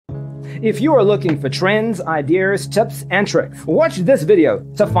If you are looking for trends, ideas, tips, and tricks, watch this video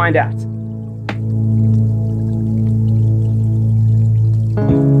to find out.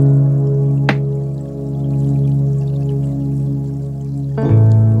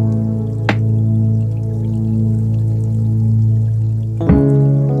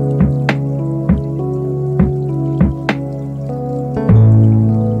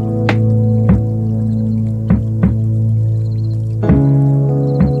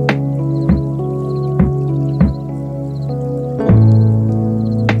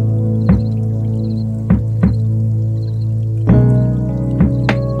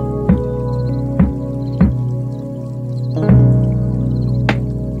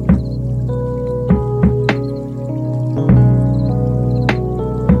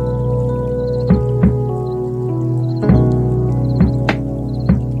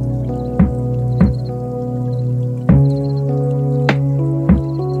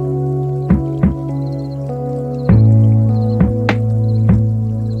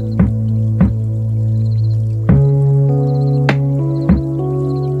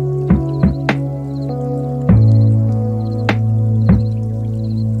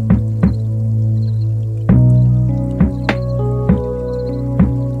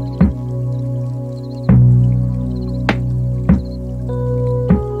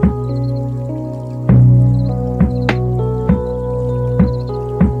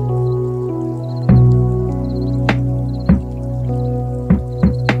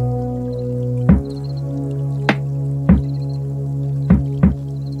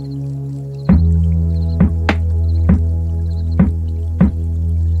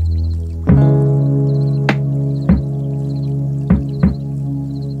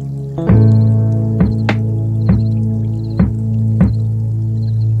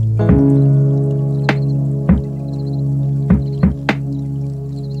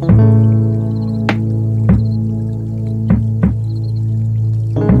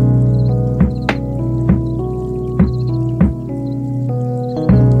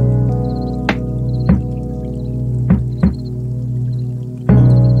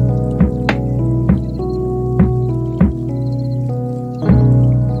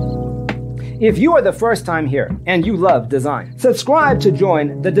 If you are the first time here and you love design, subscribe to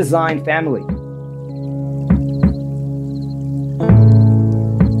join the design family.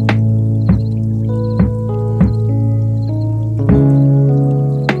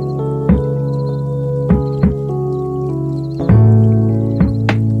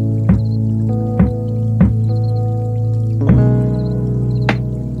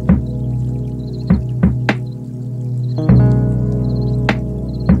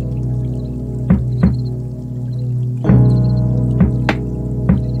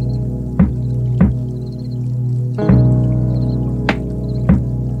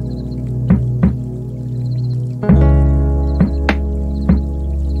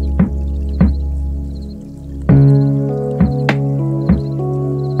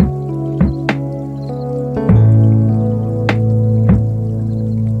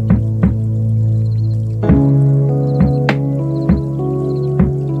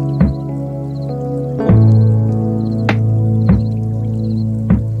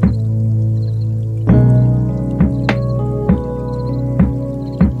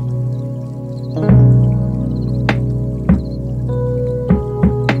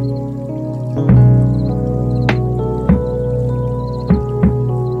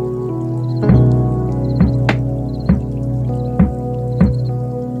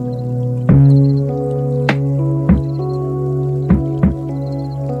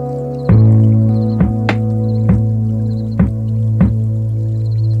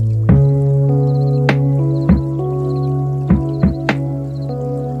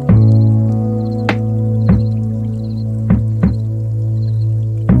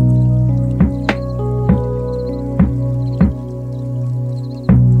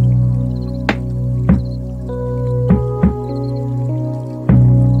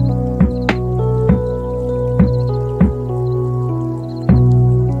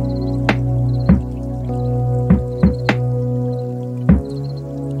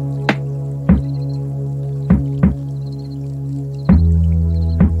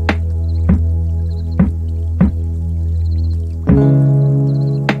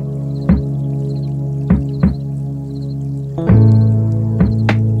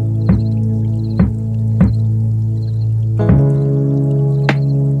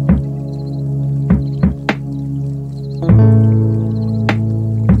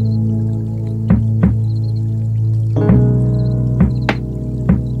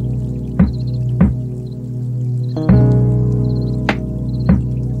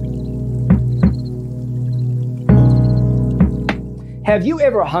 Have you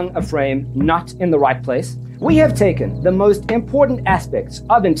ever hung a frame not in the right place? We have taken the most important aspects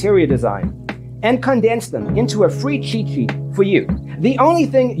of interior design and condensed them into a free cheat sheet for you. The only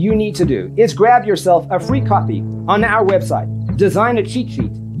thing you need to do is grab yourself a free copy on our website,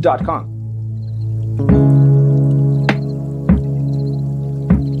 designercheatsheet.com.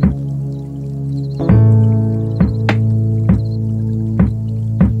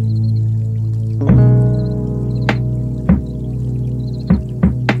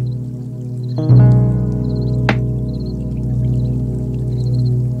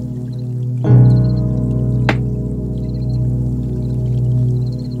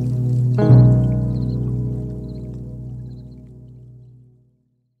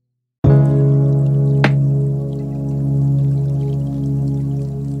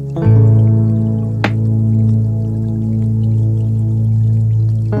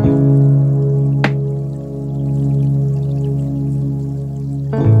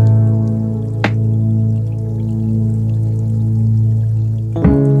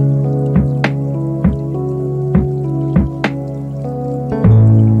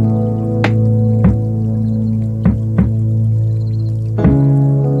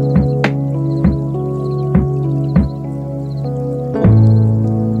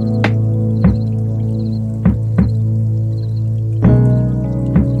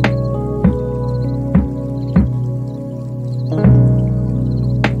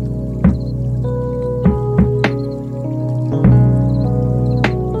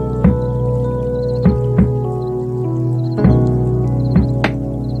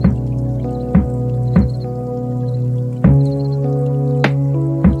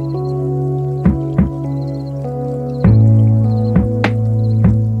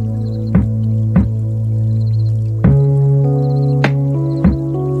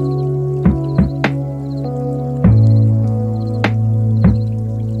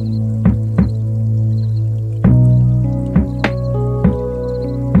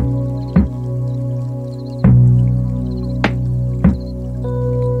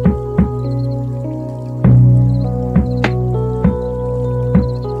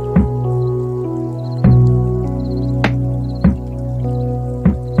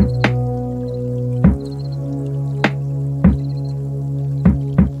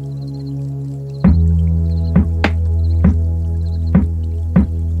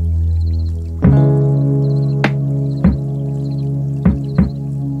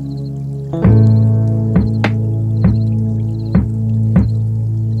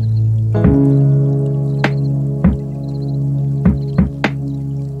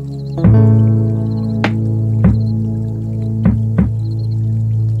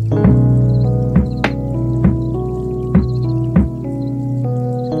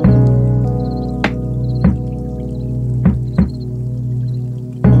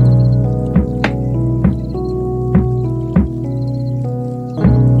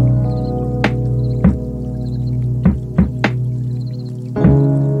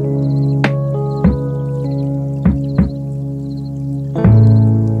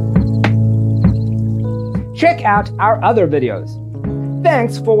 Check out our other videos.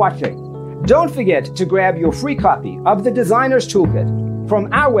 Thanks for watching. Don't forget to grab your free copy of the Designer's Toolkit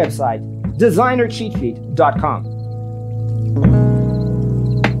from our website, designercheatsheet.com.